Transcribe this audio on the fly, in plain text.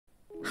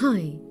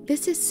Hi,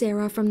 this is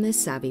Sarah from The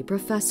Savvy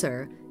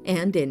Professor,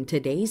 and in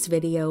today's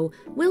video,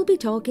 we'll be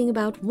talking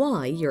about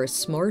why your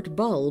smart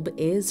bulb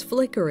is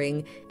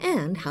flickering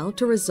and how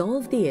to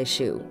resolve the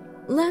issue.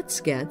 Let's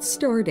get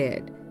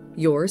started.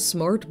 Your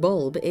smart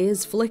bulb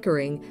is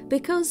flickering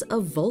because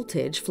of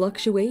voltage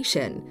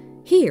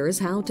fluctuation. Here's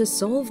how to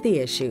solve the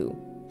issue.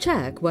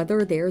 Check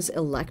whether there's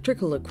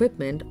electrical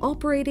equipment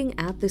operating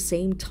at the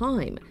same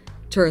time.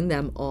 Turn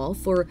them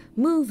off or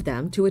move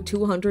them to a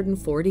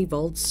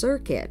 240-volt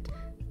circuit.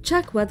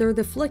 Check whether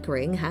the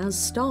flickering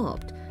has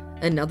stopped.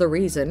 Another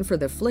reason for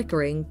the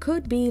flickering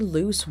could be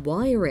loose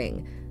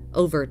wiring.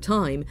 Over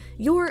time,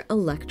 your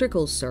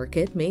electrical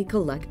circuit may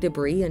collect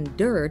debris and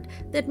dirt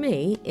that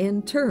may,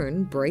 in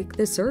turn, break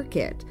the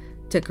circuit.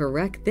 To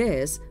correct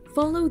this,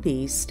 follow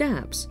these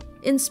steps.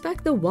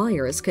 Inspect the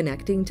wires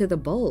connecting to the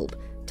bulb.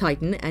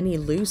 Tighten any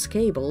loose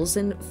cables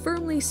and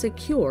firmly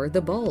secure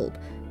the bulb.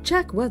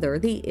 Check whether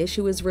the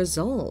issue is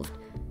resolved.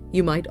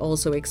 You might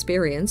also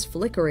experience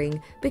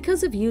flickering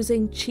because of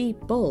using cheap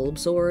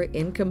bulbs or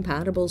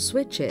incompatible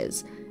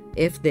switches.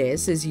 If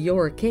this is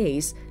your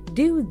case,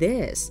 do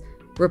this.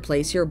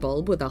 Replace your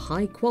bulb with a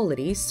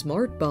high-quality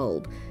smart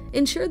bulb.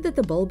 Ensure that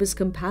the bulb is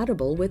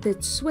compatible with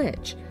its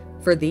switch.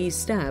 For these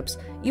steps,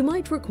 you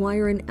might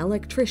require an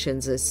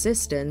electrician's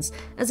assistance,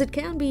 as it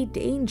can be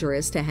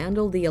dangerous to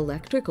handle the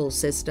electrical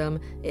system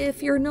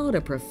if you're not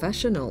a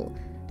professional.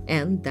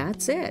 And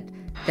that's it.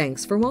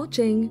 Thanks for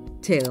watching.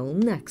 Till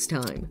next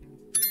time.